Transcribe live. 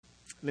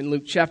I'm in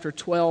Luke chapter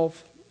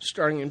 12,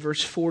 starting in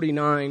verse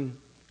 49.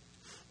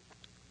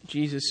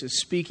 Jesus is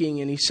speaking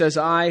and he says,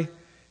 I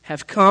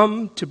have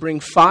come to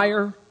bring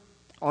fire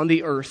on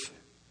the earth,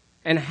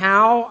 and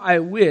how I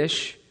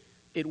wish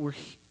it were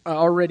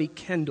already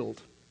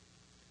kindled.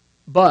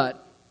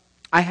 But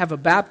I have a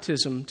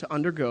baptism to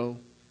undergo,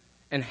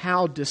 and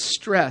how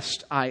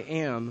distressed I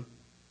am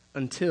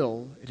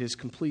until it is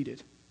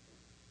completed.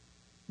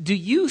 Do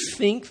you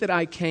think that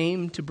I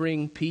came to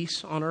bring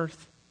peace on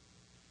earth?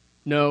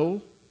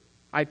 No,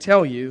 I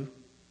tell you,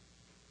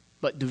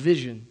 but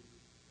division.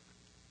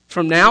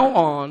 From now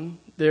on,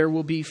 there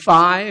will be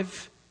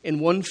 5 in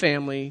one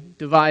family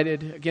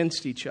divided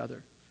against each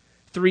other.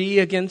 3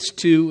 against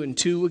 2 and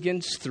 2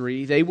 against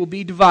 3. They will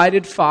be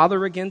divided,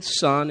 father against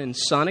son and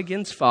son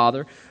against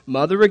father,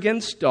 mother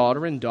against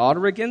daughter and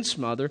daughter against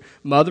mother,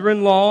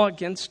 mother-in-law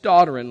against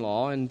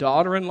daughter-in-law and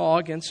daughter-in-law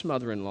against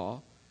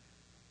mother-in-law.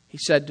 He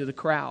said to the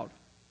crowd,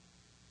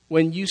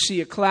 when you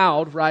see a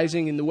cloud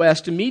rising in the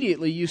west,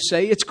 immediately you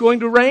say, it's going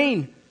to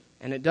rain.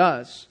 And it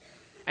does.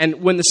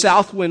 And when the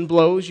south wind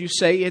blows, you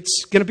say,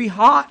 it's going to be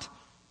hot.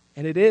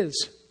 And it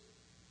is.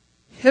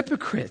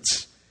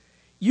 Hypocrites.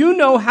 You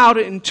know how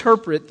to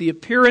interpret the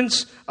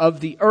appearance of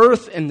the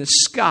earth and the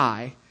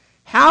sky.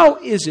 How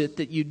is it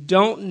that you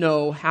don't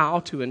know how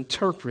to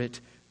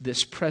interpret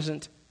this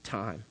present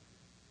time?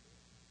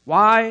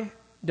 Why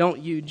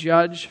don't you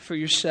judge for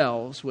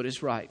yourselves what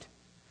is right?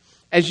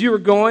 As you are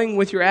going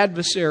with your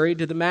adversary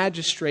to the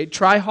magistrate,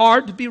 try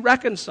hard to be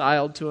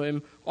reconciled to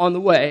him on the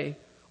way,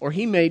 or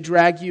he may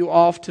drag you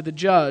off to the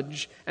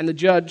judge, and the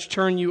judge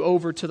turn you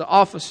over to the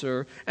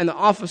officer, and the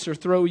officer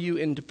throw you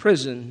into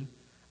prison.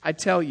 I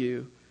tell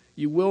you,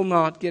 you will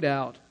not get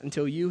out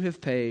until you have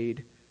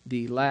paid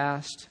the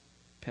last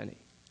penny.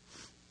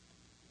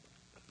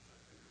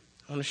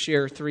 I want to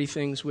share 3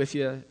 things with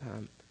you,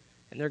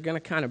 and they're going to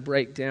kind of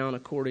break down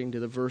according to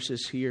the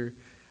verses here.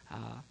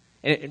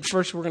 And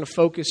first, we're going to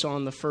focus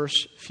on the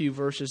first few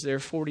verses there,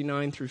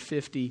 49 through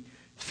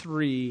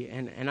 53.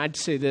 And I'd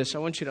say this, I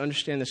want you to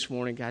understand this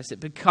morning, guys, that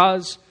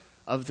because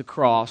of the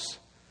cross,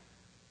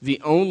 the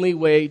only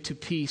way to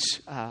peace,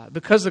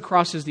 because the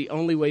cross is the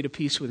only way to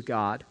peace with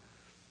God,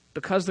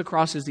 because the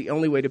cross is the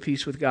only way to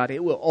peace with God,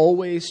 it will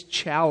always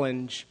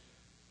challenge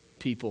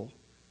people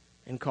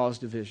and cause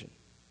division.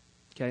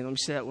 Okay, let me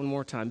say that one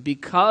more time.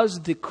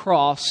 Because the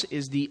cross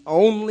is the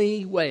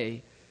only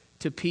way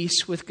to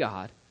peace with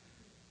God,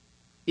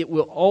 it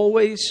will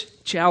always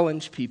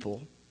challenge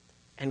people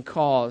and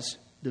cause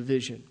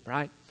division,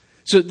 right?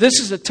 So this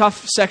is a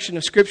tough section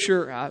of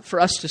Scripture for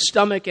us to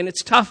stomach, and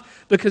it's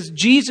tough because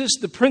Jesus,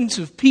 the Prince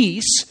of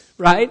Peace,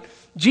 right?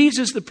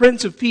 Jesus, the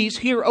Prince of Peace,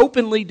 here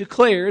openly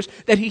declares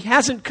that he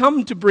hasn't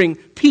come to bring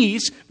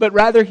peace, but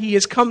rather he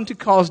has come to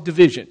cause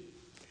division.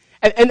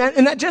 And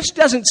that just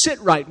doesn't sit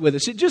right with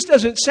us. It just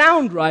doesn't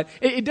sound right.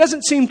 It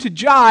doesn't seem to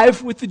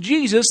jive with the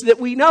Jesus that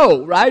we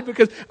know, right?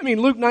 Because,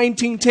 Luke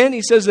 19:10,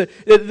 he says that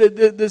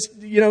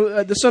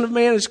the Son of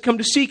Man has come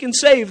to seek and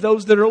save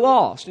those that are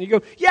lost. And you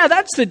go, yeah,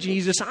 that's the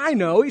Jesus I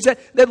know. He's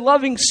that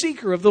loving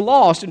seeker of the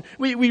lost. And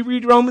we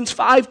read Romans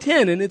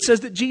 5:10, and it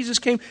says that Jesus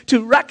came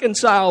to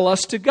reconcile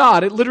us to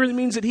God. It literally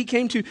means that he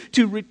came to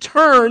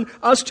return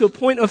us to a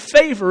point of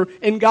favor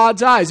in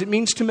God's eyes. It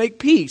means to make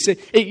peace.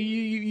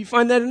 You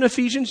find that in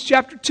Ephesians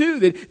chapter 2,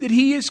 that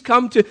he has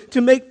come to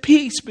make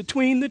peace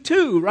between the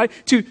two, right?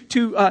 To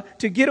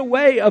get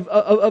away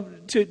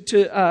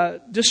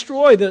to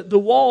destroy the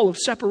wall of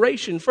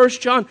separation. 1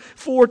 John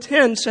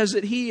 4:10 says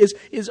that he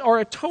is our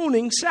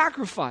atoning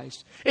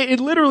sacrifice. It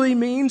literally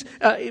means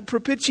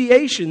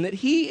propitiation, that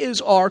he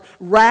is our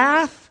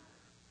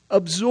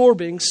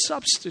wrath-absorbing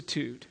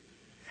substitute.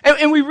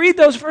 And we read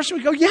those verses and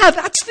we go, yeah,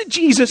 that's the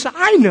Jesus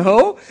I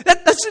know.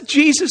 That's the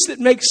Jesus that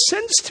makes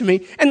sense to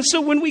me. And so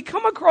when we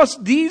come across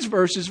these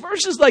verses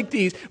like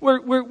these,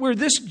 where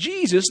this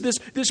Jesus,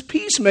 this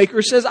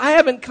peacemaker says, I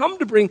haven't come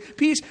to bring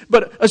peace,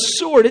 but a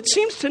sword, it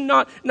seems to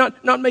not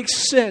make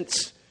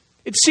sense.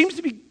 It seems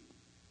to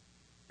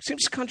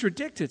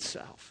contradict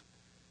itself.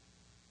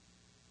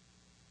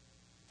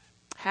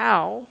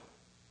 How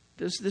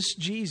does this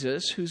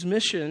Jesus, whose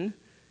mission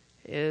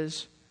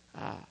is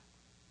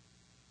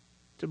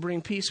to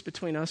bring peace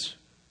between us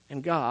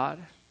and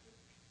God,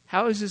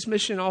 how is his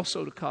mission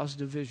also to cause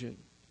division?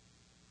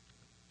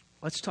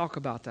 Let's talk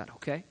about that,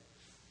 okay?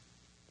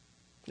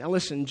 Now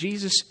listen,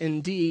 Jesus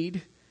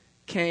indeed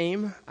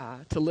came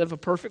to live a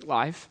perfect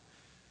life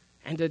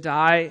and to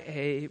die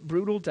a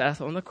brutal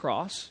death on the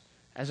cross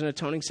as an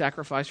atoning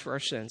sacrifice for our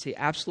sins. He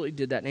absolutely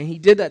did that. And he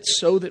did that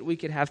so that we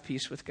could have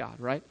peace with God,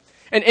 right?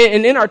 And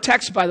in our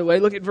text, by the way,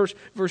 look at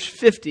verse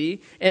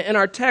 50. In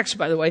our text,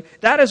 by the way,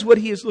 that is what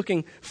he is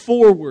looking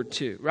forward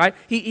to, right?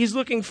 He's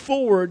looking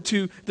forward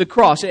to the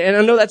cross. And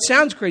I know that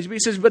sounds crazy, but he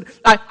says, but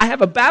I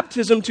have a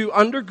baptism to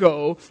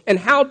undergo, and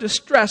how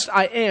distressed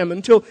I am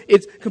until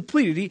it's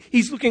completed.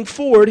 He's looking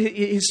forward.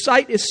 His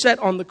sight is set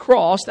on the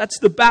cross. That's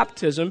the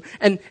baptism.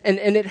 And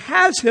it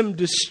has him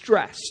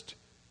distressed.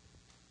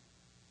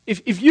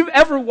 If you've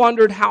ever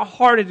wondered how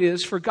hard it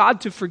is for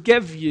God to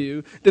forgive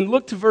you, then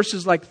look to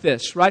verses like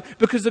this, right?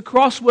 Because the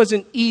cross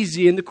wasn't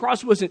easy and the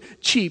cross wasn't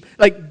cheap.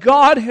 Like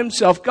God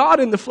himself, God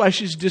in the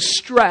flesh, is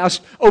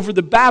distressed over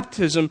the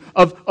baptism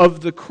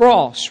of the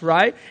cross,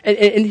 right?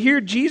 And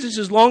here Jesus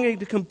is longing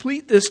to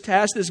complete this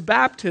task, this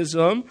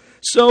baptism,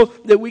 so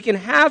that we can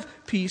have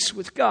peace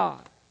with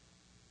God.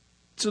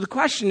 So the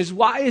question is,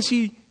 why is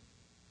he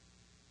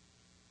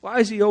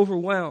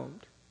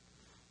overwhelmed?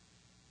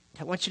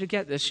 I want you to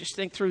get this. Just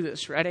think through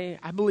this. Ready?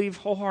 I believe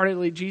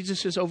wholeheartedly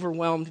Jesus is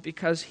overwhelmed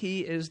because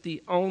he is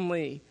the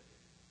only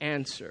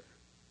answer.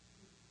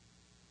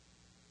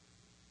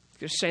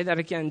 Just say that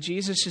again.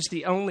 Jesus is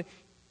the only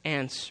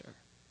answer.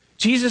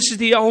 Jesus is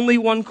the only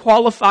one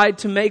qualified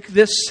to make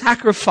this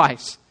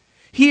sacrifice.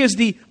 He is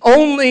the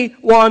only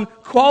one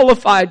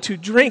qualified to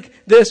drink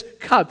this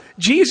cup.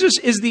 Jesus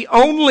is the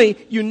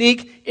only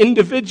unique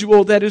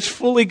individual that is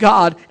fully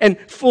God and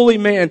fully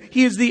man.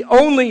 He is the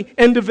only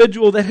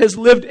individual that has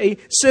lived a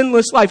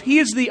sinless life. He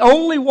is the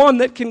only one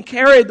that can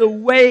carry the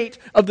weight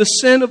of the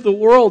sin of the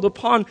world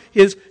upon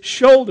his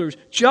shoulders.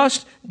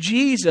 Just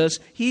Jesus.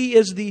 He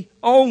is the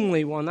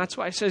only one. That's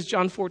why it says,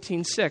 John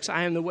 14:6,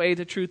 I am the way,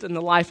 the truth, and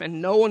the life,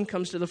 and no one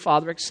comes to the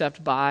Father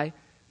except by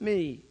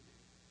me.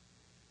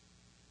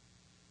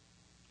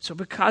 So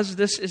because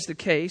this is the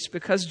case,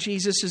 because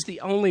Jesus is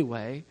the only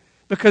way,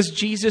 because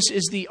Jesus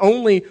is the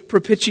only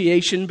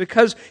propitiation,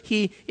 because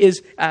it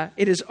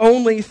is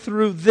only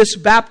through this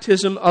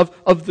baptism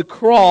of the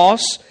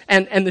cross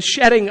and the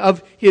shedding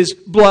of his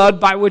blood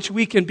by which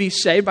we can be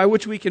saved, by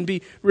which we can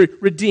be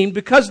redeemed,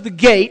 because the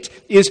gate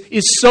is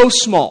so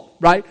small,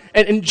 right?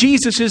 And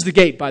Jesus is the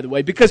gate, by the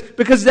way, because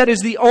that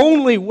is the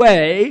only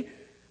way,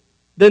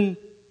 then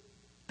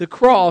the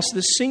cross,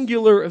 the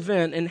singular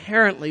event,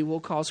 inherently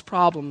will cause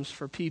problems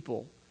for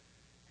people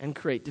and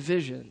create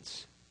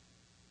divisions.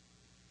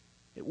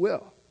 It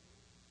will.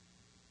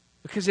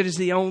 Because it is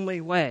the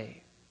only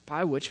way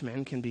by which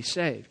men can be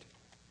saved.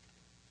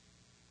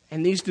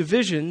 And these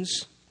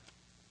divisions,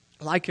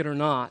 like it or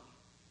not,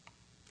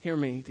 hear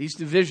me, these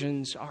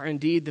divisions are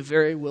indeed the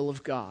very will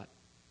of God.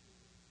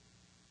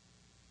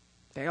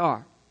 They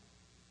are.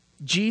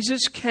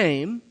 Jesus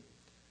came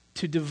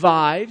to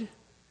divide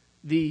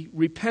the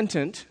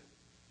repentant,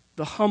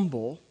 the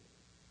humble,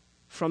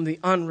 from the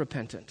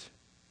unrepentant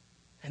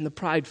and the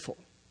prideful.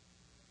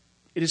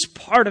 It is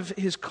part of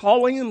his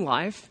calling in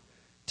life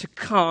to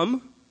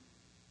come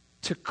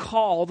to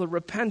call the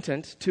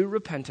repentant to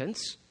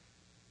repentance,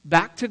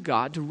 back to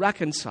God, to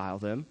reconcile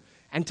them,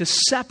 and to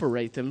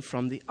separate them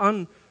from the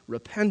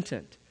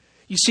unrepentant.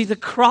 You see, the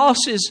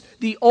cross is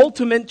the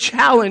ultimate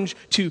challenge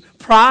to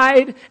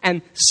pride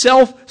and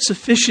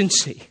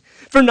self-sufficiency.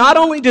 For not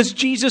only does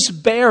Jesus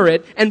bear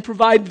it and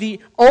provide the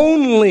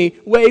only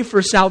way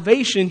for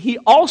salvation, he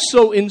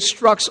also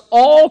instructs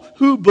all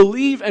who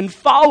believe and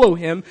follow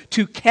him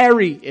to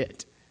carry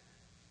it.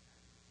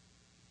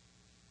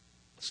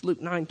 It's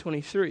Luke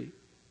 9:23.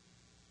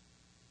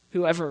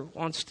 Whoever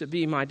wants to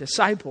be my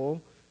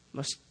disciple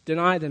must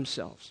deny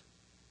themselves,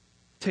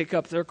 take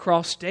up their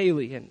cross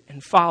daily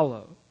and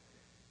follow.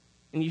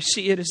 And you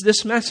see, it is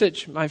this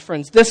message, my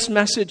friends, this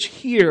message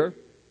here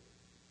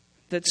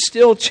that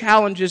still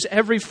challenges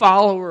every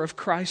follower of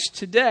Christ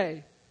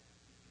today.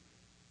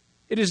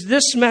 It is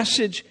this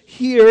message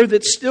here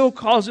that still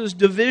causes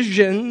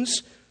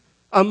divisions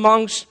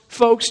amongst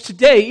folks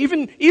today,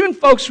 even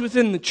folks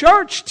within the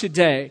church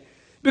today,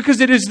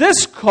 because it is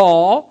this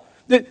call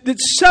that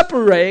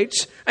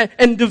separates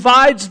and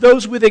divides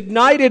those with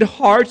ignited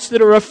hearts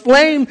that are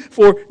aflame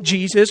for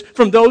Jesus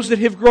from those that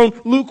have grown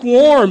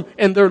lukewarm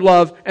in their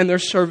love and their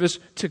service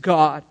to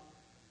God.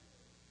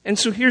 And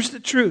so here's the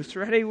truth,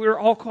 ready? We're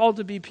all called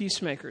to be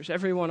peacemakers,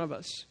 every one of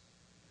us.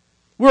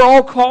 We're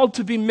all called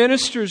to be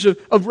ministers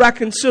of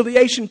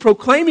reconciliation,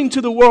 proclaiming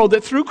to the world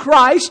that through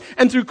Christ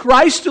and through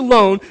Christ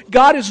alone,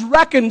 God is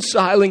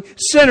reconciling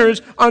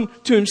sinners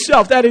unto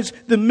himself. That is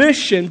the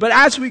mission. But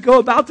as we go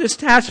about this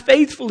task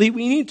faithfully,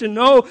 we need to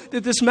know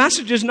that this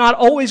message is not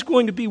always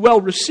going to be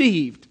well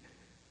received.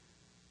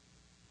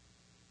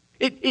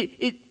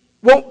 It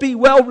won't be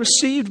well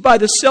received by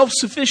the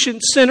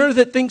self-sufficient sinner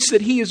that thinks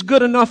that he is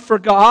good enough for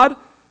God,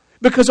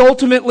 because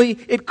ultimately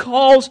it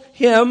calls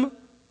him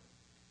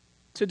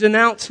to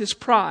denounce his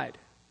pride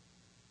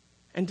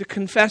and to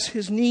confess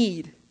his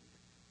need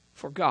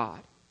for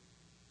God,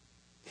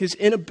 his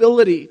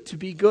inability to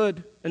be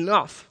good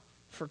enough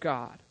for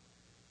God.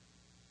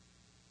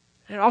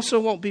 And it also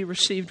won't be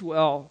received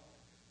well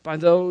by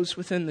those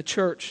within the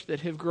church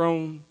that have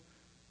grown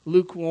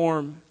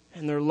lukewarm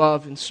in their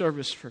love and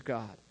service for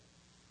God.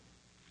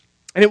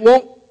 And it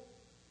won't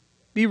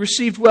be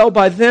received well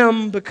by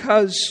them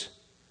because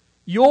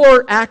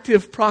your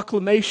active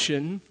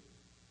proclamation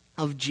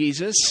of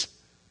Jesus,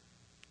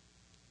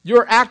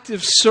 your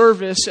active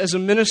service as a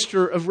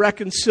minister of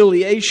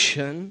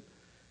reconciliation,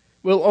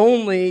 will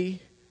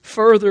only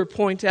further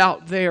point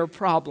out their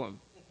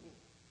problem.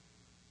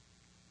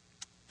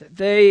 That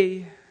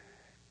they,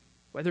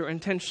 whether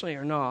intentionally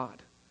or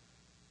not,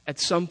 at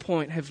some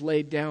point have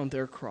laid down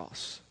their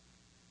cross.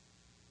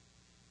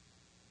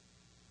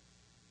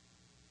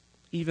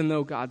 even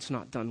though God's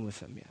not done with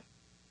them yet.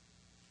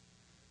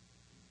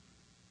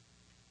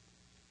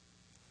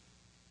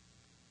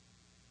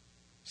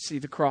 See,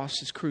 the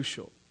cross is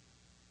crucial.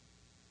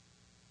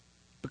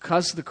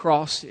 Because the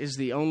cross is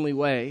the only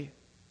way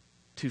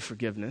to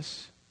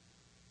forgiveness,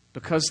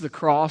 because the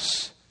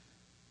cross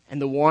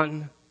and the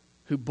one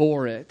who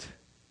bore it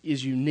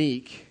is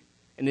unique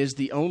and is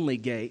the only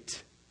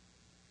gate,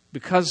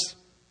 because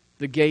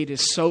the gate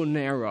is so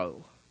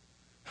narrow,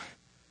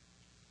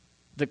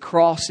 the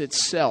cross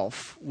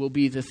itself will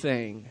be the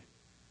thing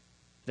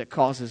that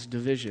causes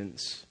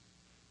divisions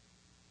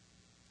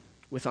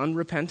with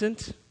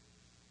unrepentant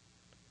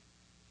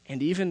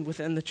and even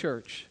within the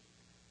church,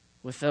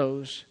 with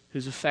those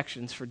whose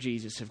affections for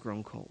Jesus have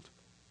grown cold.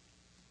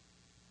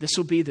 This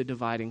will be the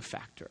dividing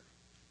factor.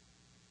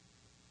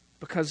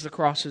 Because the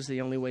cross is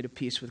the only way to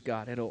peace with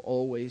God, it'll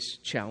always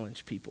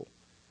challenge people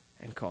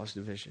and cause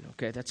division.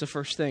 Okay, that's the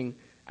first thing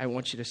I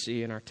want you to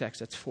see in our text.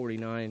 That's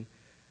 49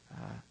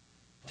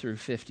 through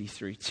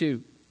 53.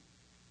 2.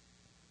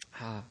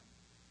 I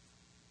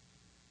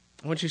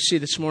want you to see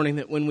this morning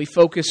that when we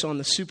focus on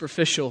the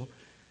superficial,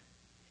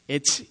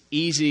 it's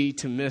easy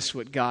to miss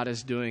what God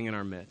is doing in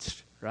our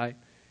midst, right?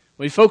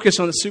 When we focus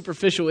on the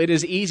superficial, it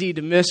is easy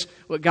to miss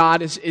what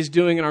God is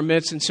doing in our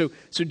midst. And so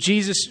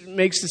Jesus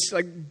makes this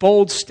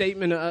bold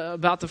statement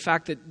about the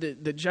fact that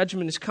the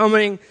judgment is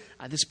coming,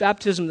 this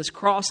baptism, this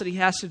cross that he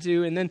has to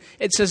do. And then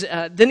it says,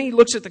 then he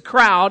looks at the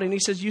crowd and he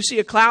says, you see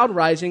a cloud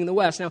rising in the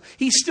west. Now,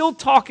 he's still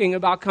talking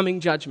about coming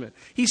judgment.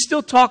 He's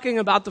still talking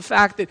about the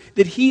fact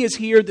that he is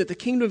here, that the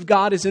kingdom of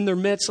God is in their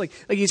midst. Like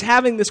he's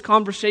having this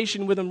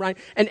conversation with them, right?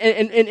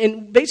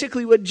 And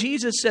basically what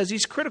Jesus says,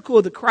 he's critical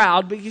of the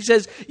crowd, but he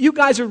says, you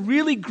guys are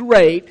really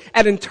great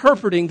at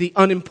interpreting the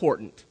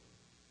unimportant,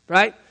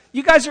 right?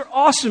 You guys are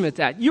awesome at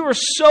that. You are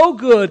so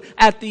good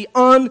at the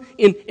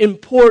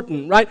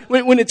unimportant, right?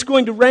 When it's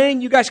going to rain,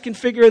 you guys can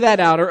figure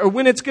that out. Or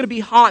when it's going to be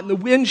hot and the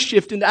wind's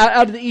shifting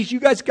out of the east, you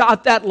guys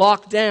got that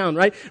locked down,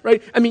 right?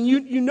 I mean,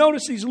 you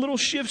notice these little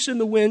shifts in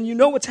the wind. You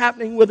know what's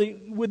happening with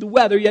the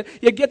weather. Yet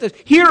get this.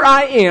 Here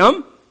I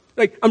am.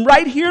 I'm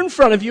right here in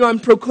front of you. I'm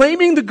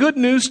proclaiming the good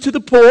news to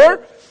the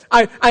poor.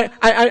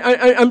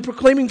 I'm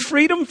proclaiming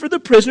freedom for the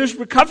prisoners,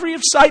 recovery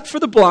of sight for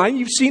the blind.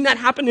 You've seen that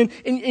happen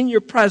in your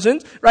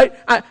presence, right?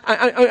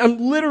 I'm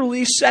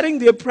literally setting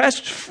the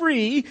oppressed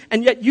free,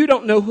 and yet you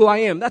don't know who I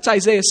am. That's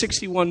Isaiah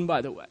 61,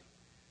 by the way.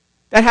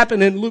 That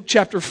happened in Luke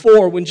chapter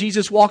 4 when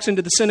Jesus walks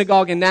into the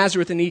synagogue in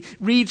Nazareth and he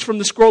reads from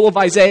the scroll of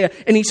Isaiah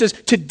and he says,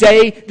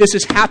 today this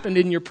has happened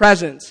in your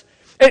presence.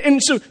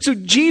 And so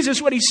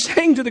Jesus, what he's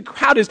saying to the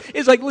crowd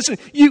is like, listen,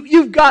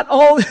 you've got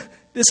all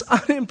this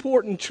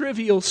unimportant,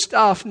 trivial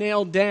stuff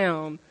nailed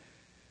down,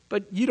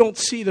 but you don't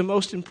see the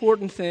most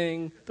important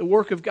thing, the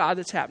work of God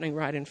that's happening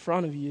right in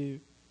front of you.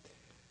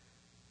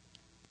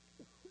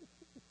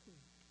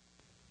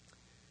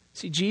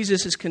 See,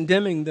 Jesus is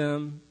condemning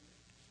them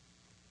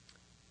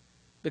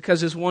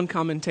because, as one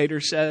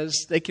commentator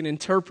says, they can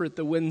interpret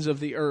the winds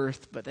of the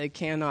earth, but they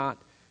cannot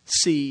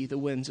see the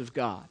winds of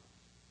God.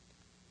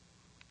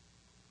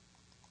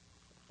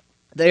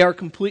 They are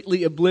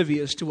completely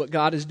oblivious to what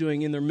God is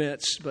doing in their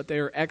midst, but they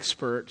are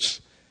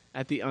experts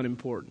at the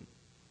unimportant.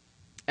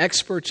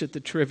 Experts at the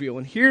trivial.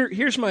 And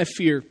here's my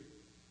fear.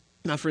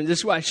 Now, friend, this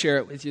is why I share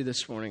it with you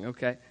this morning,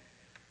 okay?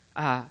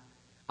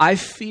 I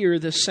fear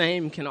the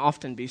same can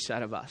often be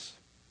said of us.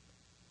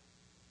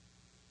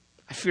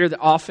 I fear that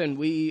often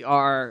we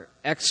are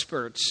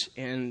experts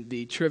in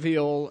the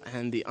trivial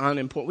and the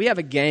unimportant. We have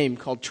a game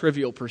called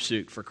Trivial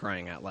Pursuit, for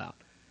crying out loud.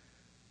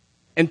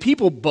 And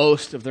people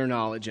boast of their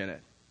knowledge in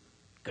it.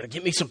 Gonna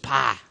get me some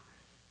pie.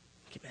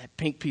 Give me that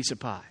pink piece of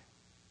pie.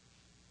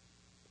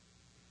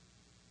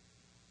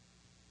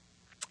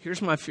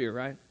 Here's my fear,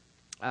 right?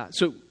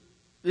 So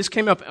this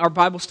came up in our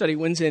Bible study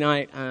Wednesday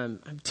night.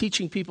 I'm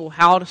teaching people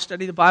how to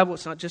study the Bible.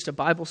 It's not just a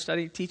Bible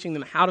study. Teaching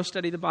them how to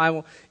study the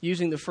Bible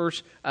using the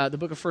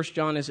book of 1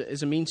 John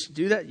as a means to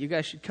do that. You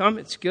guys should come.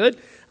 It's good.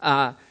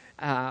 And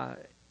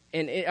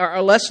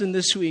our lesson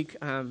this week,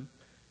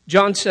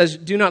 John says,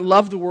 do not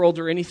love the world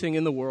or anything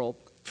in the world.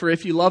 For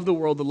if you love the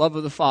world, the love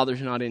of the Father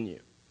is not in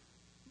you.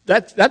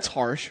 That's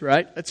harsh,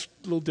 right? That's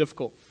a little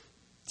difficult.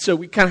 So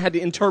we kind of had to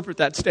interpret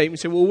that statement.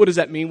 Say, well, what does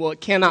that mean? Well,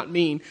 it cannot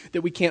mean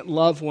that we can't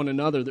love one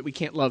another, that we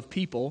can't love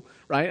people,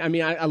 right? I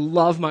mean, I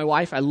love my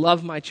wife, I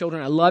love my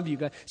children, I love you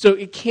guys. So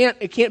it can't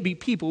be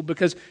people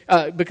because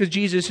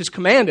Jesus has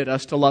commanded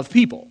us to love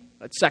people.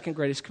 That's the second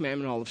greatest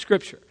commandment in all of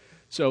Scripture.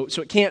 So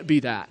it can't be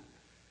that.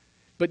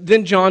 But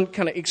then John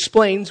kind of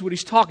explains what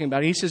he's talking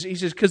about. He says,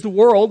 because the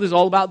world is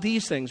all about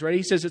these things, right?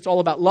 He says it's all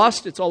about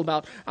lust, it's all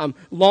about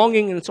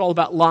longing, and it's all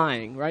about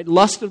lying, right?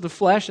 Lust of the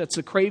flesh, that's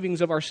the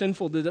cravings of our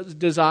sinful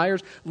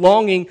desires.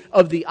 Longing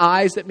of the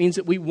eyes, that means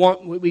that we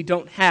want what we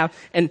don't have.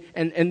 And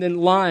then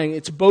lying,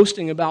 it's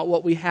boasting about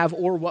what we have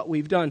or what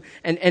we've done.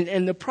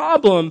 And the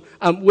problem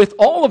with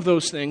all of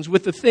those things,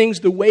 with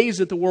the ways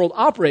that the world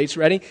operates,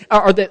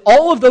 are that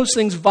all of those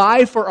things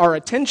vie for our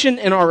attention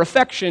and our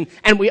affection,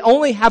 and we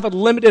only have a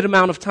limited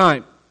amount of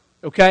time,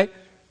 okay?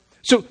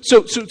 So,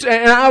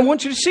 and I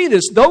want you to see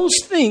this.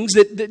 Those things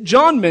that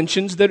John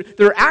mentions that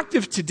are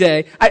active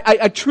today,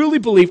 I truly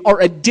believe are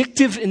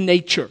addictive in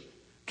nature.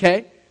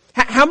 Okay?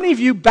 How many of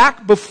you,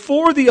 back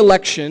before the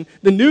election,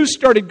 the news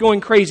started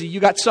going crazy, you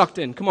got sucked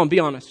in? Come on, be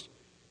honest.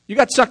 You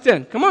got sucked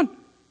in. Come on.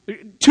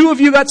 2 of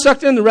you got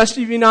sucked in, the rest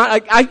of you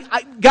not.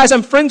 Guys,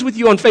 I'm friends with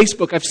you on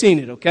Facebook. I've seen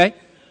it, okay?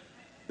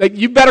 Like,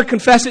 you better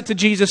confess it to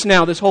Jesus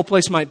now. This whole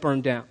place might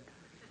burn down.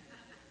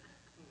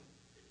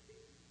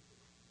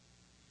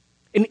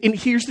 And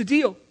here's the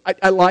deal.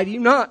 I lie to you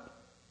not.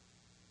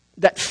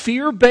 That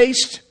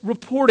fear-based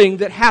reporting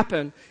that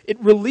happened, it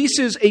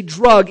releases a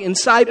drug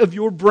inside of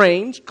your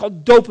brain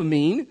called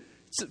dopamine.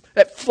 It's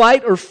that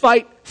flight or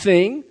fight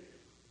thing.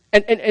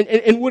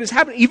 And what has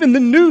happened, even the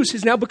news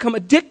has now become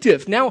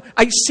addictive. Now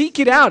I seek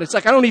it out. It's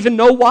like I don't even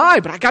know why,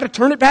 but I got to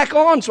turn it back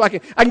on so I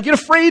can get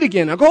afraid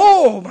again. I go,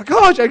 oh my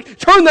gosh, I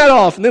turn that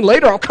off. And then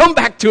later I'll come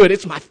back to it.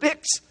 It's my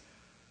fix.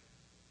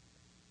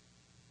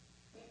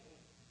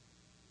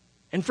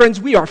 And friends,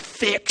 we are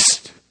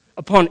fixed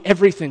upon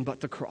everything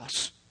but the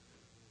cross.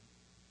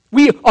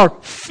 We are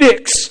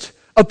fixed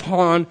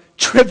upon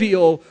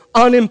trivial,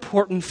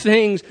 unimportant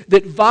things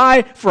that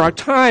vie for our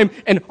time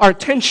and our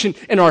attention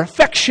and our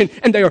affection,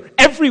 and they are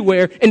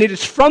everywhere, and it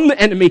is from the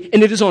enemy,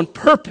 and it is on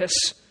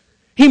purpose.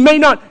 He may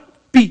not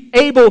be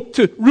able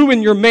to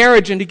ruin your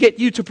marriage and to get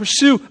you to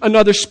pursue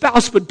another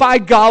spouse, but by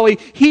golly,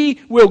 he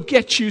will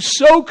get you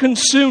so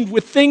consumed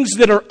with things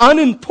that are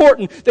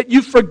unimportant that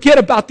you forget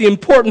about the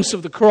importance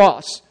of the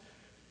cross.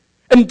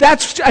 And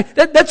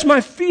that's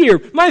my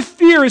fear. My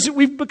fear is that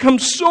we've become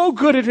so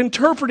good at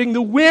interpreting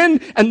the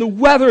wind and the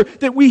weather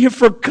that we have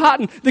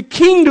forgotten the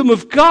kingdom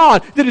of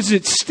God that is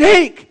at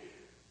stake.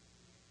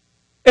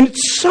 And at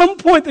some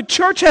point, the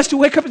church has to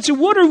wake up and say,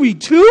 what are we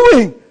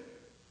doing?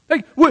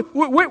 Like,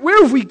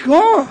 where have we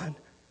gone?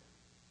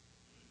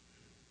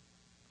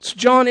 So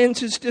John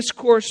ends his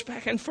discourse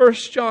back in 1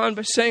 John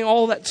by saying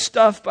all that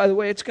stuff, by the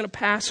way, it's going to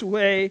pass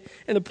away.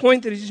 And the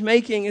point that he's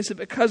making is that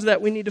because of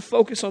that, we need to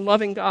focus on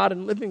loving God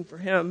and living for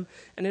Him.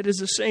 And it is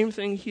the same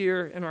thing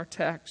here in our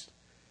text.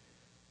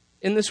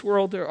 In this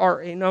world, there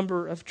are a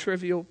number of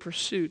trivial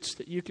pursuits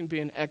that you can be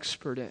an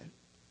expert in.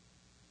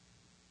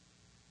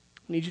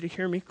 I need you to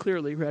hear me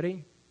clearly.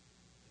 Ready?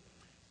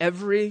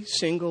 Every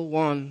single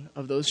one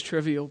of those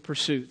trivial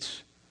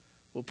pursuits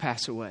will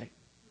pass away.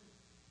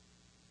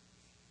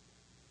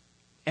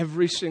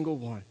 Every single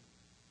one.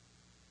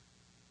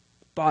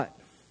 But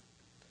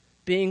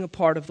being a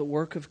part of the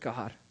work of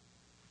God,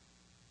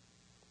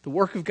 the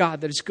work of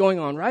God that is going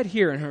on right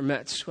here in our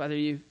midst, whether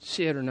you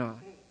see it or not,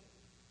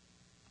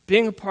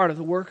 being a part of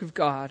the work of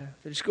God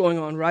that is going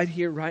on right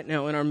here, right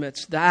now in our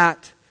midst,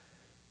 that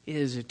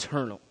is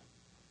eternal.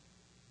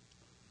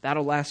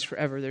 That'll last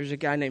forever. There's a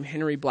guy named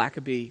Henry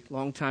Blackaby, a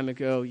long time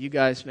ago. You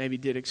guys maybe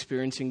did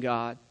Experiencing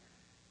God.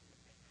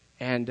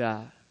 And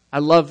I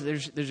love,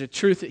 there's a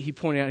truth that he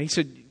pointed out. He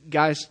said,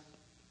 guys,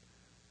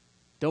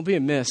 don't be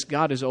amiss.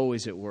 God is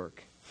always at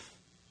work.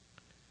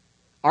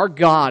 Our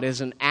God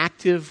is an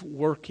active,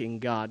 working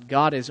God.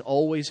 God is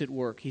always at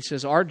work. He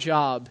says our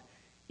job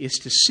is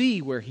to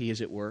see where He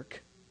is at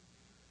work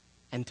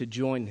and to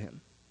join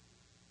Him.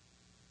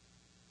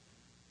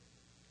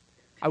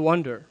 I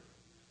wonder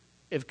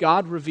if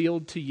God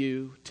revealed to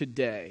you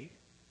today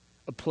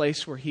a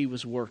place where He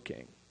was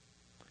working,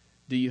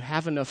 do you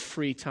have enough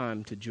free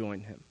time to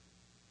join Him?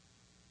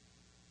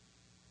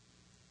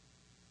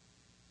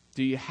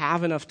 Do you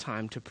have enough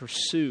time to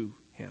pursue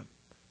Him?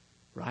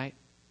 Right?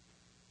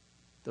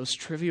 Those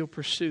trivial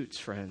pursuits,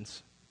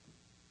 friends,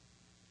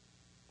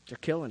 they're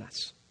killing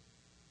us.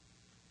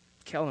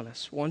 Killing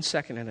us 1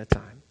 second at a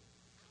time.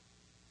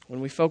 When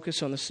we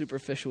focus on the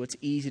superficial, it's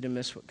easy to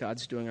miss what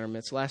God's doing in our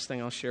midst. Last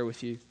thing I'll share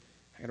with you,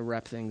 I got to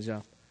wrap things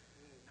up.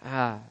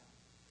 I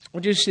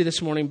want you to see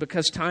this morning,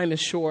 because time is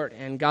short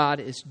and God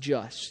is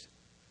just.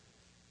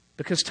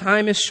 Because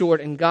time is short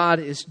and God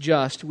is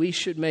just, we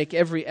should make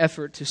every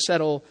effort to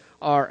settle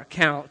our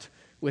account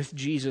with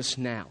Jesus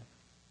now.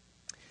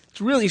 It's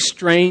a really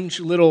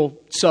strange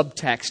little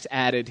subtext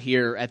added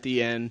here at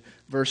the end,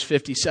 verse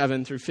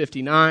 57 through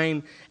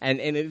 59. And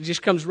it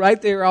just comes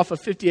right there off of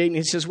 58. And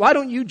he says, why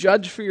don't you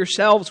judge for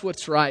yourselves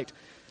what's right?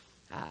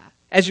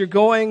 As you're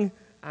going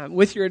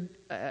with your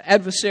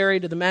adversary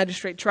to the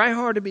magistrate, try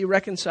hard to be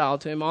reconciled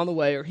to him on the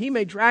way, or he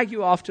may drag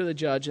you off to the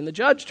judge, and the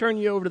judge turn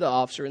you over to the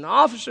officer, and the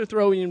officer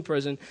throw you in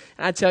prison.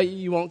 And I tell you,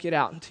 you won't get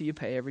out until you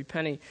pay every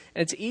penny.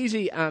 And it's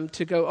easy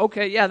to go,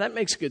 okay, yeah, that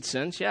makes good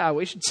sense. Yeah,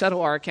 we should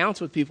settle our accounts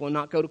with people and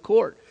not go to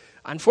court.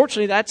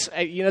 Unfortunately, that's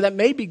that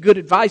may be good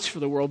advice for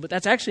the world, but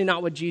that's actually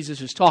not what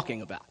Jesus is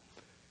talking about.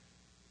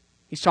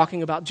 He's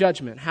talking about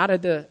judgment. How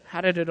did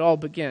it all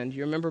begin? Do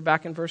you remember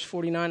back in verse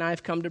 49, I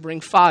have come to bring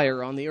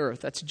fire on the earth.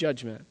 That's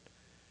judgment.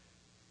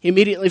 He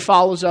immediately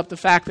follows up the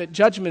fact that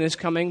judgment is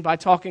coming by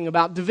talking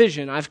about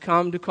division. I've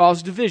come to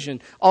cause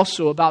division,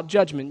 also about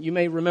judgment. You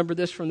may remember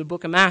this from the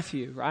book of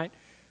Matthew, right?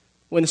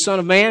 When the Son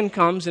of Man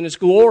comes in His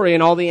glory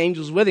and all the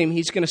angels with Him,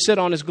 He's going to sit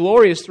on His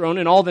glorious throne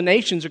and all the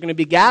nations are going to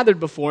be gathered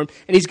before Him,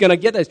 and He's going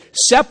to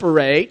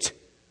separate.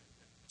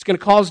 It's going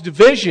to cause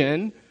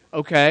division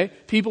okay?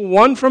 People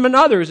one from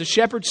another as a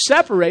shepherd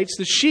separates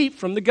the sheep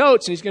from the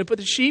goats. And he's going to put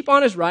the sheep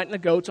on his right and the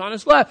goats on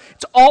his left.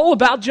 It's all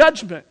about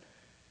judgment.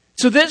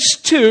 So this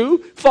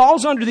too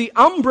falls under the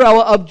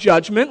umbrella of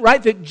judgment,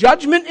 right? That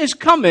judgment is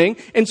coming.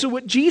 And so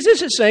what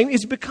Jesus is saying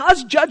is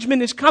because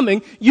judgment is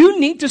coming, you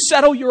need to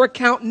settle your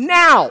account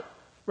now,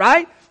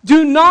 right?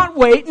 Do not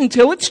wait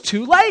until it's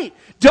too late.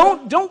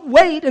 Don't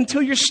wait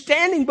until you're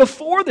standing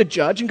before the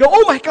judge and go,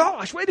 oh my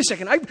gosh, wait a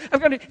second,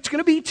 it's going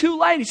to be too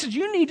late. He says,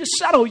 you need to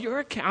settle your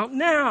account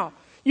now.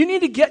 You need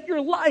to get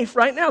your life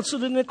right now. So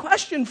then the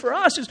question for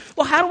us is,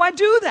 well, how do I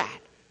do that?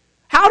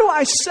 How do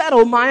I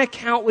settle my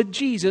account with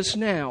Jesus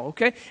now?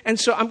 Okay, and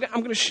so I'm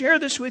going to share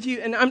this with you,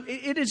 and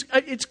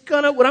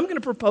what I'm going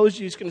to propose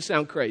to you is going to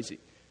sound crazy.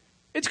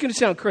 It's going to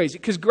sound crazy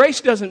because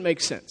grace doesn't make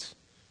sense.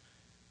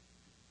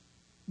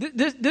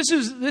 This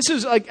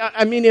is like,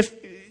 I mean, if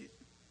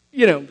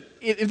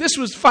this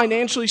was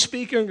financially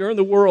speaking or in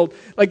the world,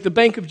 like the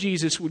Bank of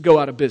Jesus would go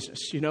out of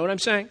business. You know what I'm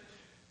saying?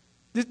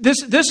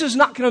 This is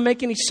not going to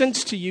make any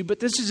sense to you, but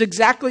this is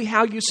exactly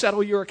how you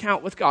settle your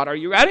account with God. Are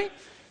you ready?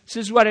 This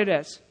is what it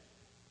is.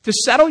 To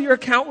settle your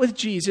account with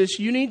Jesus,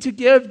 you need to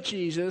give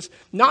Jesus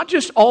not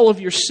just all of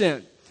your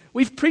sin.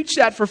 We've preached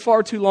that for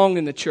far too long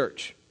in the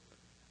church.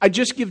 I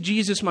just give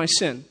Jesus my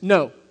sin.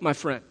 No, my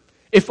friend.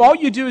 If all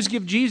you do is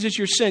give Jesus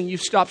your sin,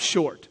 you've stopped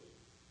short.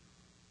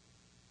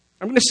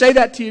 I'm going to say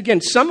that to you again.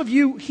 Some of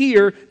you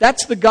here,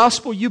 that's the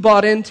gospel you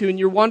bought into, and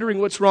you're wondering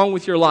what's wrong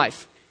with your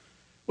life.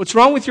 What's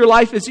wrong with your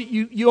life is that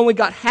you only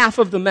got half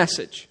of the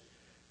message.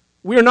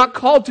 We are not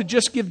called to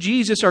just give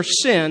Jesus our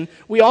sin.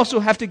 We also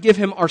have to give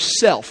him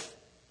ourself.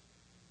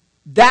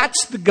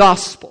 That's the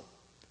gospel.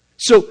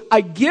 So I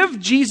give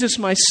Jesus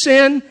my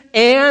sin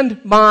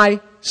and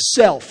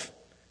myself.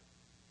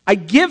 I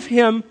give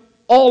him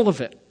all of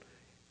it.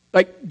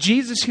 Like,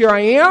 Jesus, here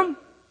I am.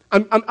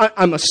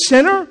 I'm a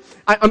sinner.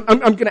 I'm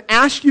going to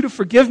ask you to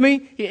forgive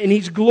me. And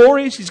he's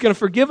glorious. He's going to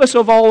forgive us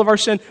of all of our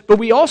sin. But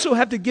we also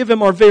have to give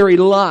him our very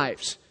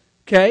lives.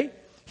 Okay?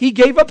 He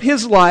gave up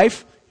his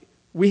life.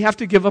 We have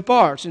to give up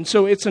ours. And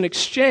so it's an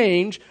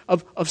exchange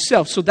of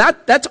self. So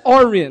that's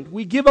our end.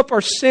 We give up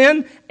our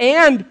sin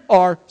and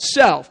our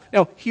self.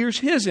 Now, here's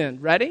his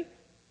end. Ready?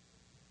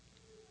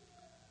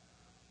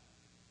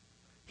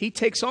 He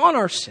takes on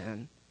our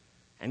sin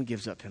and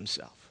gives up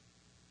himself.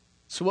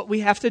 So what we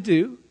have to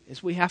do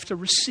is we have to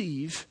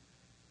receive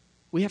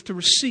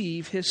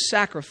his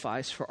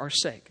sacrifice for our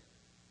sake.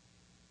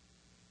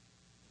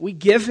 We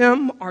give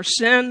him our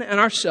sin and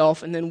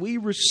ourself, and then we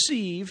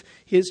receive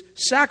his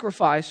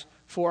sacrifice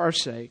for our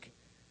sake,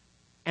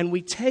 and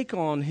we take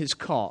on his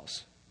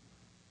cause.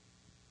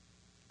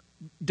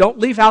 Don't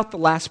leave out the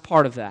last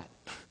part of that.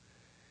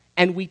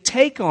 And we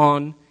take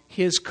on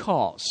his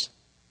cause.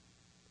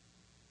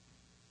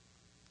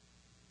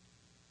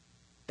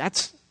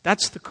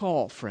 That's the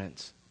call,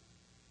 friends.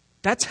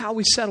 That's how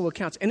we settle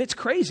accounts. And it's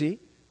crazy,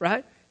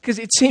 right? Because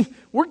it seems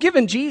we're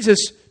giving Jesus,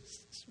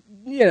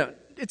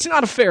 it's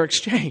not a fair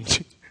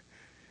exchange.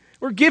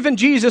 We're giving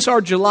Jesus our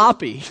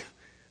jalopy,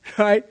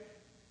 right?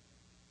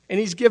 And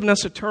he's given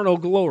us eternal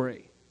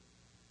glory.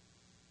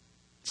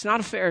 It's not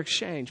a fair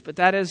exchange, but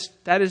that is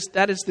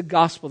the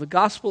gospel. The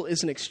gospel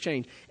is an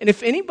exchange. And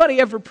if anybody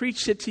ever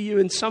preached it to you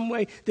in some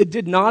way that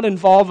did not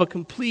involve a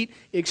complete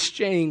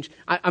exchange,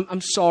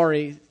 I'm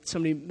sorry,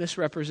 somebody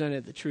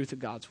misrepresented the truth of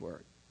God's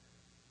word.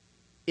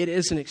 It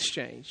is an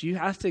exchange. You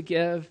have to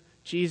give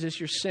Jesus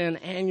your sin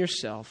and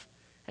yourself,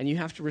 and you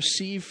have to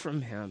receive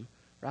from him,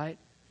 right,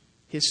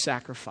 his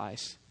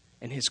sacrifice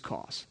and his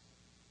cause.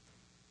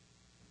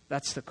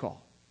 That's the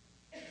call.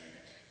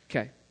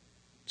 Okay,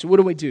 so what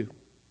do we do?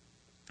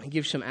 I'll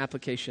give some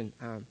application.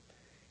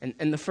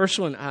 And the first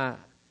one,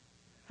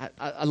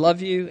 I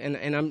love you,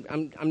 and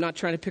I'm not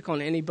trying to pick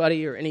on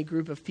anybody or any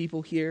group of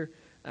people here.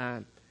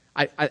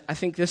 I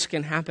think this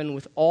can happen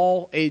with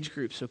all age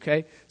groups,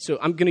 okay? So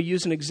I'm going to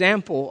use an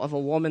example of a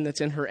woman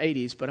that's in her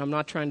 80s, but I'm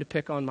not trying to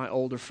pick on my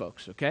older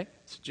folks, okay?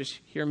 So just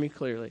hear me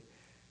clearly.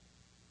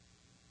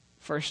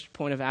 First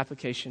point of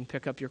application,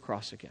 pick up your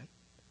cross again.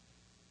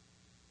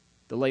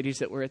 The ladies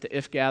that were at the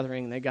IF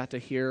gathering, they got to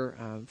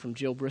hear from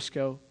Jill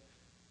Briscoe.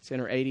 She's in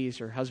her 80s.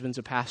 Her husband's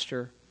a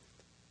pastor.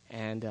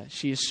 And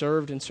she has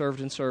served and served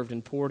and served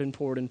and poured and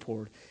poured and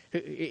poured.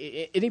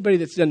 Anybody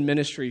that's done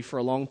ministry for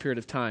a long period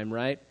of time,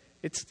 right?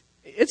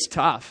 It's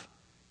tough.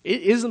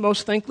 It is the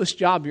most thankless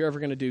job you're ever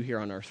going to do here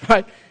on earth,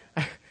 right?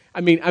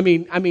 I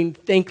mean,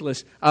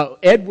 thankless.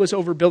 Ed was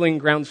over building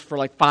grounds for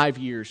like 5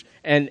 years,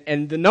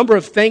 and the number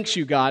of thanks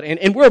you got,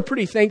 and we're a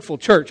pretty thankful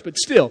church, but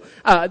still,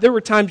 there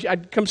were times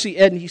I'd come see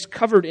Ed, and he's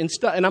covered in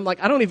stuff, and I'm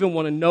like, I don't even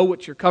want to know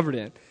what you're covered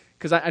in,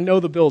 because I know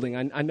the building,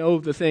 I know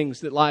the things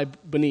that lie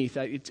beneath.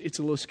 It's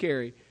a little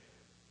scary.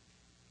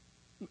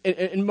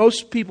 And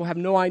most people have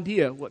no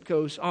idea what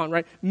goes on,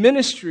 right?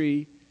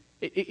 Ministry,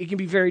 it can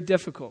be very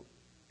difficult.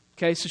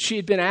 Okay, so she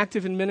had been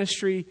active in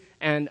ministry,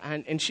 and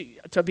she,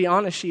 to be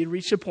honest, she had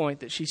reached a point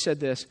that she said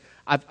this: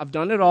 I've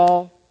done it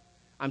all,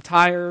 I'm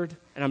tired,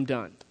 and I'm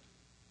done.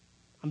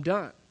 I'm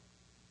done.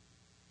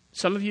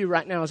 Some of you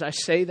right now, as I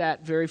say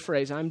that very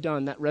phrase, I'm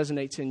done, that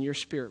resonates in your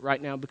spirit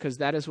right now because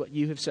that is what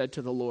you have said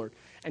to the Lord.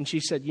 And she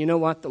said, you know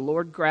what? The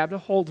Lord grabbed a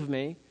hold of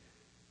me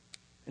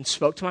and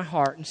spoke to my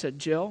heart and said,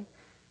 Jill,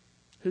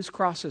 whose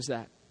cross is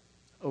that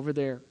over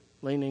there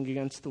leaning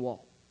against the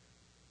wall?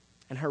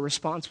 And her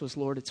response was,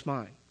 Lord, it's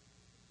mine.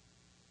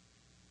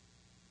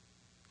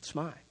 It's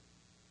mine.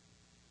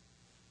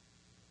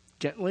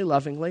 Gently,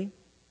 lovingly,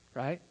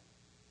 right?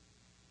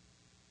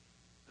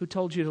 Who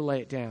told you to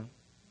lay it down?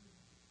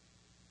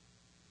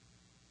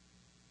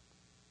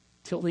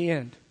 Till the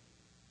end.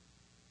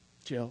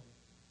 Jill,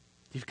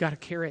 you've got to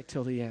carry it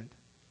till the end.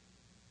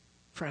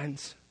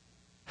 Friends,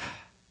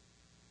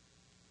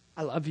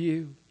 I love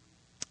you.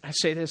 I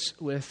say this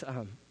with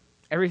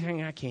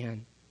everything I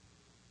can.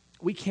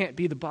 We can't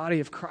be the body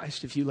of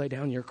Christ if you lay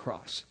down your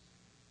cross.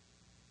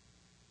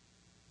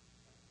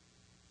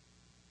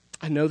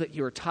 I know that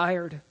you're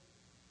tired.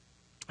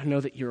 I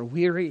know that you're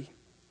weary.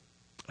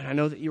 And I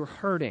know that you're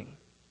hurting.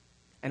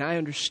 And I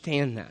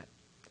understand that.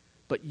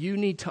 But you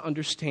need to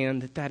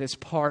understand that that is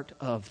part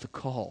of the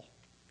call.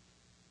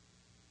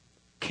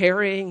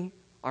 Carrying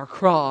our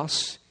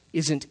cross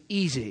isn't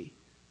easy.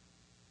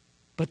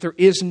 But there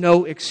is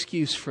no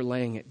excuse for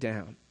laying it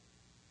down.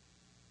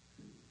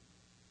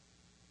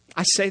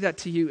 I say that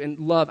to you in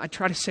love. I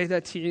try to say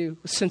that to you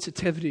with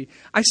sensitivity.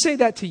 I say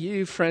that to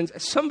you, friends,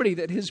 as somebody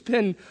that has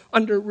been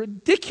under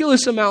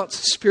ridiculous amounts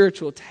of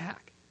spiritual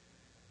attack.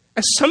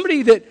 As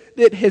somebody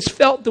that has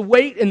felt the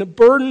weight and the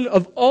burden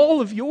of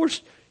all of your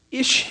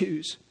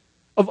issues,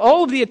 of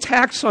all of the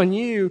attacks on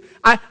you.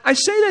 I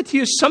say that to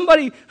you as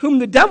somebody whom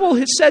the devil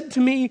has said to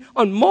me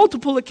on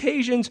multiple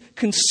occasions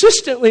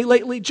consistently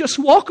lately, just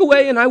walk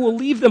away and I will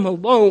leave them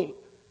alone.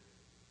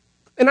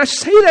 And I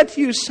say that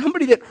to you as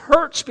somebody that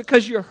hurts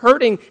because you're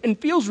hurting and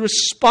feels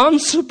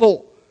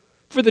responsible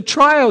for the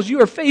trials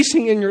you are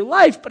facing in your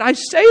life. But I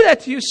say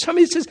that to you as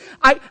somebody that says,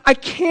 I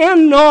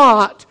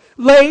cannot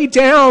lay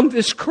down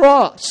this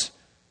cross.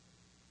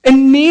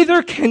 And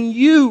neither can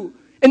you.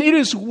 And it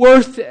is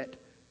worth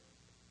it.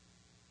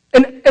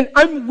 And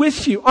I'm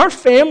with you. Our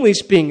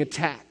family's being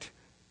attacked.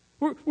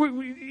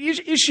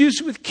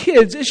 Issues with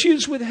kids,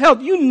 issues with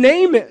health, you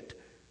name it.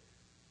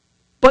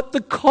 But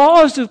the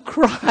cause of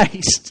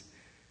Christ,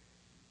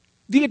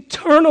 the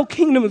eternal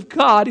kingdom of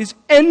God, is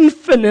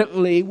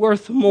infinitely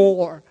worth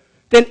more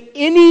than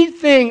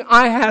anything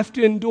I have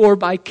to endure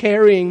by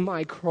carrying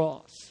my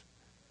cross.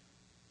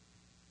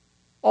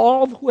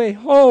 All the way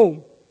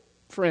home,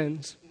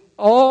 friends.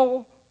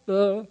 All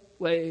the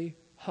way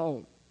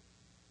home.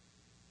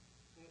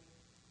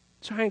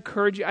 So I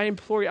encourage you, I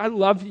implore you, I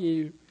love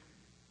you.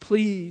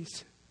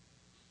 Please,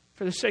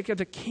 for the sake of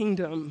the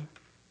kingdom,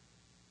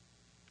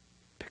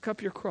 pick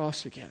up your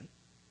cross again.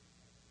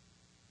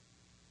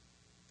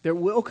 There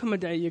will come a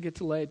day you get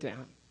to lay it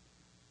down.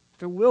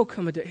 There will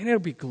come a day, and it'll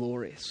be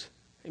glorious.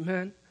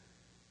 Amen?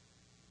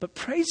 But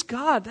praise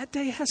God, that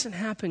day hasn't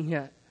happened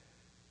yet.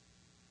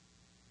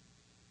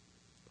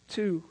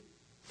 2,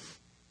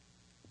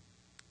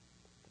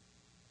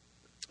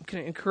 I'm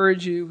going to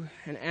encourage you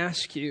and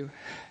ask you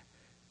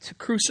to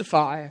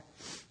crucify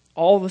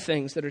all the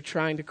things that are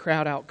trying to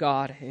crowd out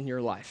God in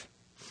your life.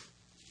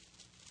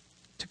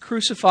 To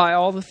crucify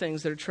all the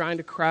things that are trying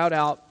to crowd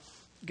out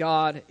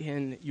God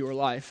in your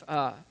life.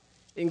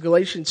 In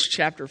Galatians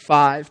chapter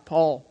 5,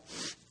 Paul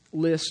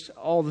lists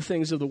all the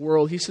things of the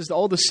world. He says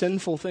all the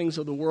sinful things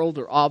of the world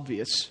are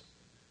obvious.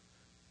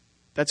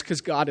 That's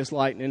because God is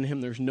light and in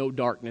Him there's no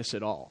darkness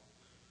at all.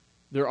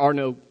 There are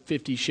no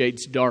 50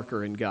 shades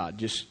darker in God.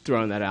 Just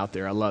throwing that out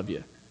there. I love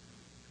you.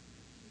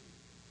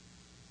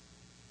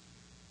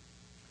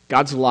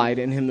 God's light.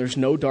 In Him there's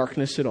no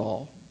darkness at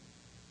all.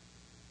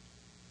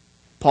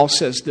 Paul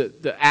says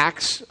that the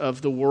acts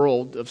of the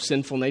world, of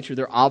sinful nature,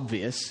 they're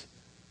obvious.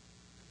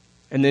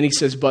 And then he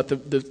says, but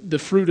the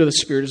fruit of the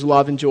Spirit is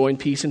love and joy and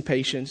peace and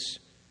patience,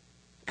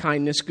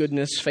 kindness,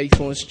 goodness,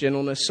 faithfulness,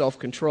 gentleness,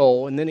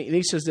 self-control. And then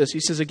he says this. He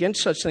says,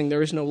 against such thing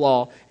there is no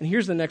law. And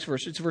here's the next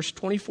verse. It's verse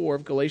 24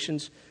 of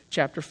Galatians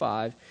chapter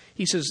 5.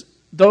 He says,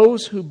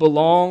 those who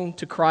belong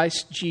to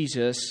Christ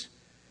Jesus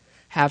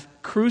have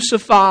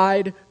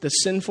crucified the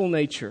sinful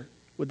nature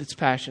with its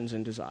passions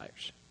and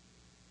desires.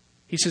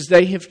 He says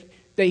they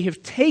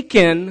have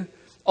taken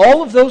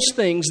all of those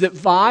things that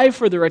vie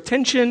for their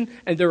attention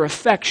and their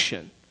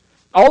affection.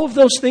 All of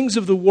those things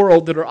of the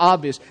world that are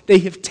obvious. They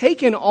have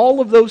taken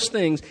all of those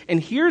things,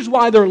 and here's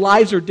why their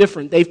lives are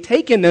different. They've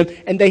taken them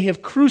and they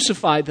have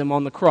crucified them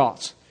on the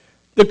cross.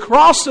 The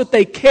cross that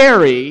they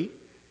carry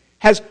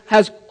has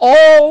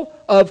all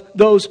of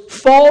those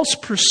false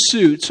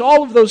pursuits,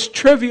 all of those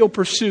trivial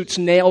pursuits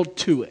nailed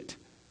to it.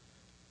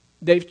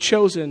 They've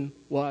chosen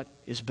what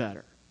is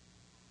better.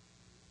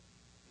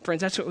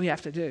 Friends, that's what we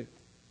have to do.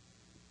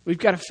 We've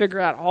got to figure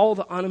out all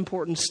the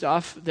unimportant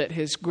stuff that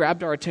has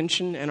grabbed our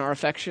attention and our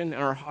affection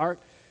and our heart,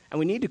 and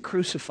we need to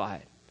crucify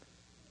it.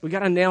 We've got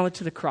to nail it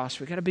to the cross.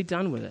 We've got to be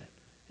done with it.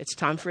 It's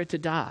time for it to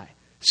die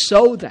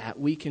so that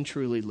we can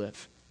truly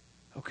live.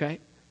 Okay?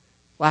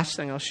 Last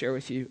thing I'll share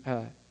with you,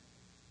 kind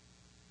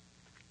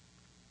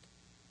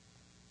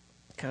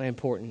of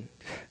important.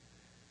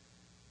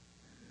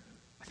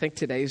 think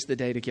today's the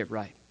day to get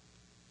right.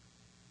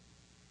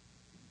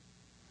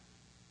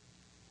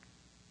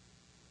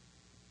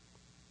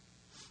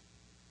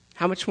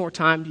 How much more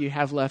time do you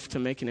have left to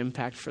make an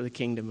impact for the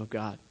kingdom of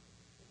God?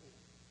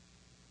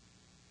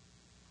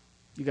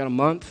 You got a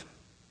month?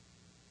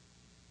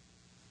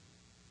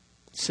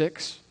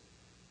 6?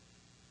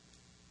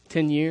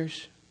 10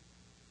 years?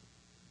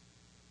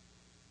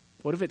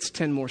 What if it's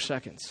 10 more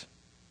seconds?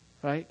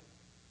 Right?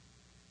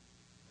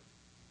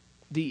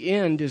 The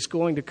end is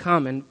going to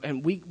come,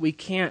 and we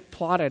can't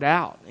plot it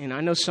out. And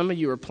I know some of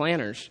you are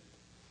planners.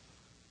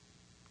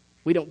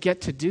 We don't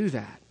get to do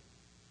that.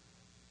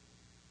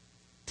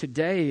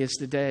 Today is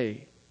the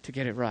day to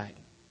get it right.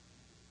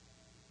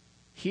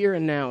 Here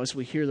and now, as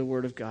we hear the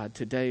word of God,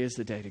 today is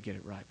the day to get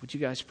it right. Would you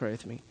guys pray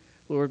with me?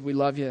 Lord, we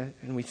love you,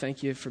 and we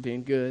thank you for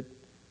being good,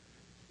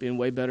 being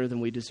way better than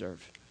we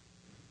deserve.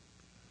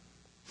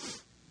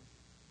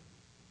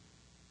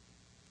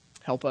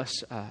 Help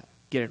us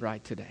get it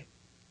right today.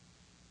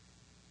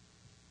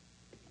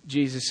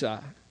 Jesus,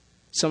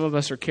 some of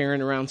us are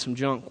carrying around some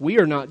junk. We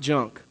are not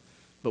junk,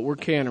 but we're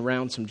carrying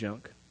around some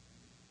junk.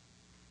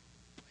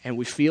 And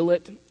we feel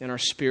it in our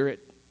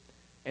spirit,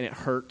 and it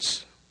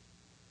hurts.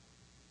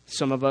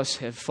 Some of us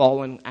have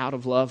fallen out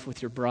of love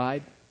with your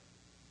bride.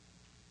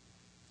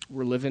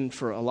 We're living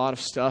for a lot of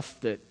stuff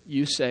that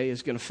you say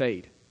is going to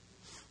fade.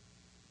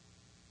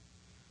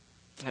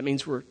 That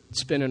means we're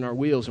spinning our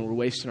wheels and we're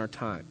wasting our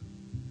time.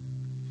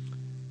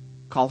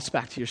 Call us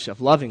back to yourself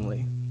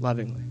lovingly,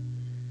 lovingly.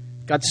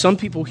 God, some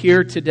people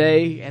here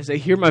today, as they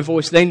hear my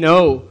voice, they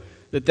know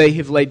that they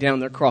have laid down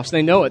their cross.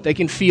 They know it. They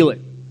can feel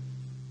it.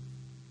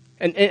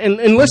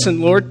 And listen,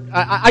 Lord,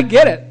 I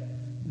get it.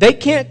 They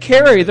can't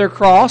carry their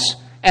cross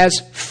as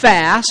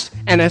fast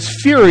and as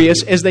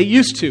furious as they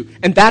used to.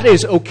 And that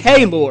is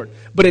okay, Lord.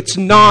 But it's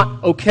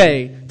not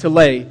okay to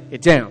lay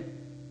it down.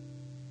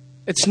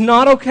 It's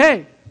not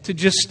okay to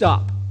just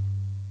stop.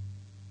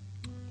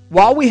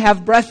 While we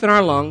have breath in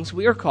our lungs,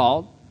 we are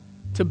called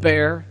to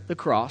bear the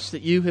cross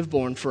that you have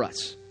borne for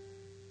us.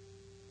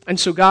 And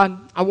so,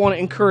 God, I want to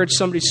encourage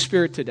somebody's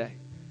spirit today.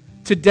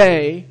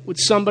 Today, would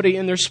somebody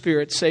in their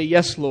spirit say,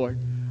 yes, Lord,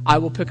 I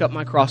will pick up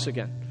my cross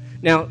again.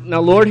 Now,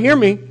 Lord, hear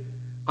me.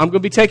 I'm going to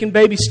be taking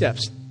baby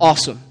steps.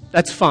 Awesome.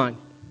 That's fine.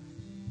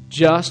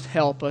 Just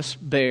help us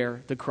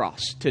bear the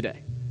cross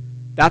today.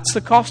 That's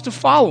the cost of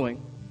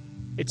following.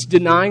 It's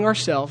denying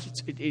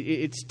ourselves.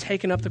 It's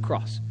taking up the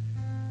cross.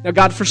 Now,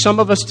 God, for some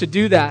of us to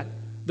do that,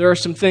 there are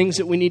some things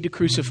that we need to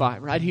crucify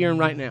right here and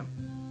right now.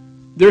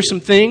 There are some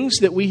things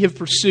that we have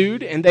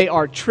pursued, and they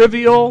are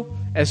trivial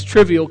as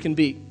trivial can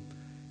be.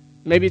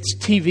 Maybe it's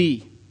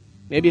TV.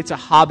 Maybe it's a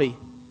hobby,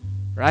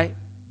 right?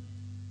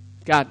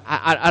 God,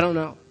 I don't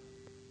know.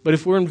 But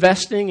if we're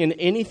investing in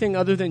anything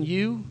other than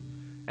you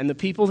and the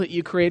people that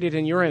you created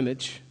in your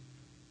image,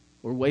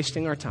 we're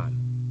wasting our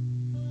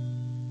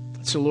time.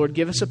 So, Lord,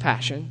 give us a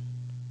passion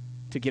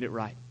to get it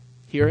right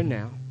here and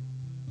now.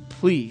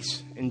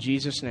 Please, in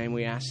Jesus' name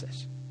we ask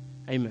this.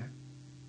 Amen.